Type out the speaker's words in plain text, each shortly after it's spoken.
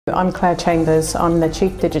I'm Clare Chambers. I'm the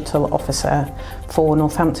Chief Digital Officer for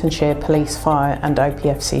Northamptonshire Police, Fire and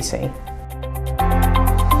OPFCC.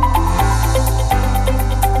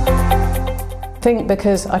 I think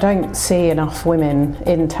because I don't see enough women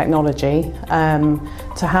in technology,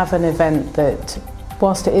 to have an event that,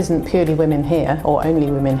 whilst it isn't purely women here or only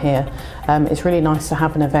women here, it's really nice to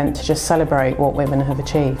have an event to just celebrate what women have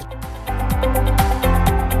achieved.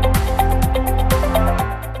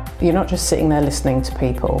 You're not just sitting there listening to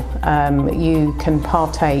people, you can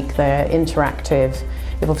partake, they're interactive.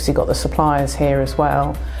 You've obviously got the suppliers here as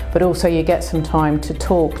well, but also you get some time to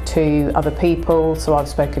talk to other people. So I've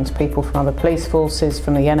spoken to people from other police forces,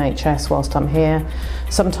 from the NHS whilst I'm here.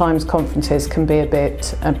 Sometimes conferences can be a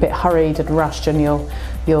bit hurried and rushed, and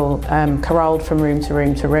you're corralled from room to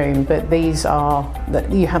room to room, but these are,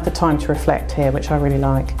 you have the time to reflect here, which I really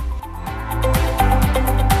like.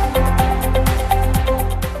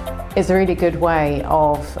 It's a really good way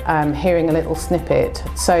of hearing a little snippet.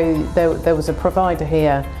 So there was a provider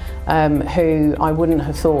here who I wouldn't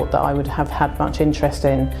have thought that I would have had much interest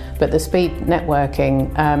in, but the speed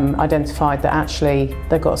networking identified that actually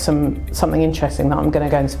they've got something interesting that I'm going to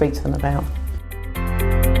go and speak to them about.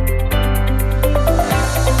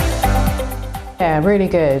 Yeah, really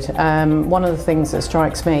good. One of the things that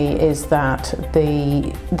strikes me is that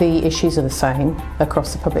the issues are the same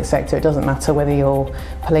across the public sector. It doesn't matter whether you're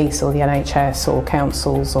police or the NHS or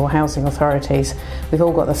councils or housing authorities. We've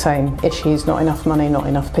all got the same issues: not enough money, not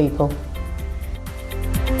enough people.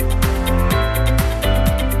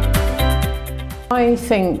 I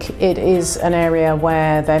think it is an area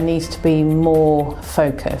where there needs to be more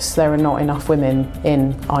focus. There are not enough women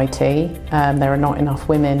in IT. There are not enough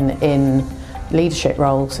women in leadership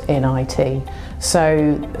roles in IT.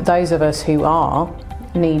 So those of us who are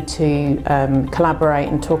need to collaborate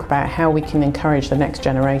and talk about how we can encourage the next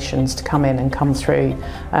generations to come in and come through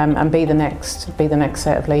and be the next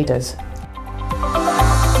set of leaders.